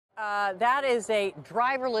That is a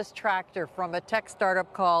driverless tractor from a tech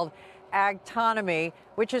startup called Agtonomy,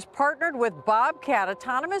 which has partnered with Bobcat.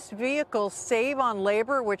 Autonomous vehicles save on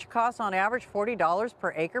labor, which costs on average $40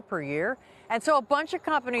 per acre per year. And so a bunch of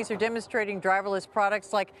companies are demonstrating driverless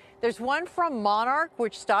products. Like there's one from Monarch,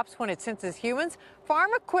 which stops when it senses humans.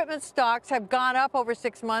 Farm equipment stocks have gone up over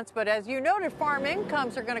 6 months, but as you noted, farm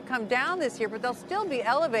incomes are going to come down this year, but they'll still be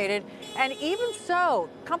elevated. And even so,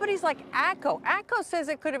 companies like AGCO says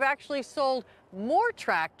it could have actually sold more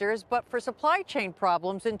tractors, but for supply chain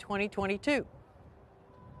problems in 2022.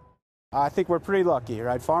 I think we're pretty lucky,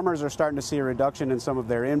 right? Farmers are starting to see a reduction in some of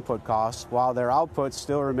their input costs while their outputs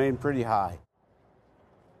still remain pretty high.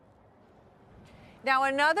 Now,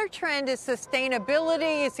 another trend is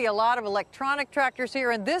sustainability. You see a lot of electronic tractors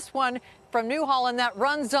here, and this one from New Holland that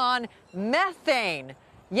runs on methane.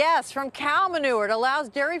 Yes, from cow manure. It allows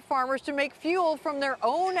dairy farmers to make fuel from their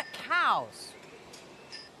own cows.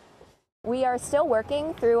 We are still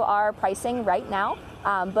working through our pricing right now,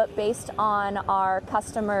 but based on our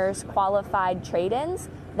customers' qualified trade-ins,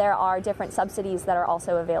 there are different subsidies that are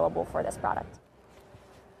also available for this product.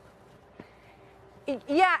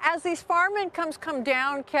 Yeah, as these farm incomes come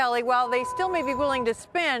down, Kelly, while they still may be willing to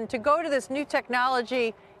spend to go to this new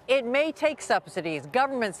technology, it may take subsidies,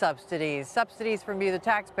 government subsidies, subsidies from you, the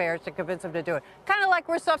taxpayers, to convince them to do it. Kind of like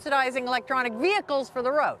we're subsidizing electronic vehicles for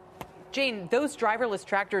the road. Jane, those driverless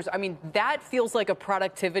tractors, I mean, that feels like a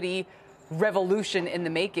productivity revolution in the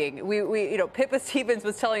making. Pippa Stevens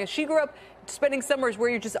was telling us she grew up spending summers where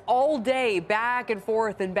you're just all day back and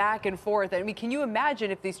forth and back and forth. I mean, can you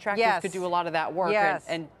imagine if these tractors could do a lot of that work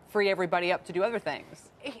and free everybody up to do other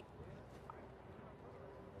things?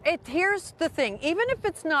 Here's the thing, even if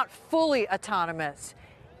it's not fully autonomous,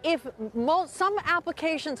 if some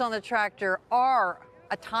applications on the tractor are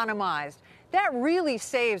autonomized, that really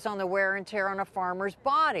saves on the wear and tear on a farmer's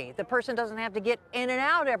body. The person doesn't have to get in and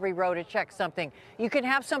out every row to check something. You can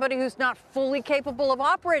have somebody who's not fully capable of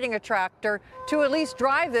operating a tractor to at least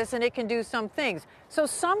drive this, and it can do some things. So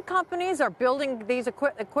some companies are building these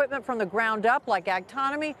equipment from the ground up, like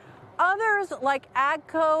Agtonomy. Others, like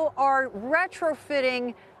AGCO, are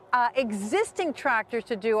retrofitting existing tractors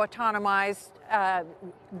to do autonomized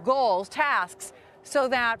tasks, so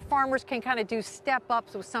that farmers can kind of do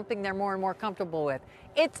step-ups with something they're more and more comfortable with.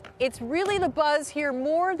 It's really the buzz here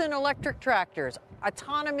more than electric tractors.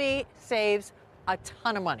 Autonomy saves a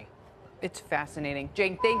ton of money. It's fascinating.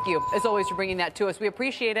 Jane, thank you, as always, for bringing that to us. We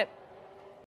appreciate it.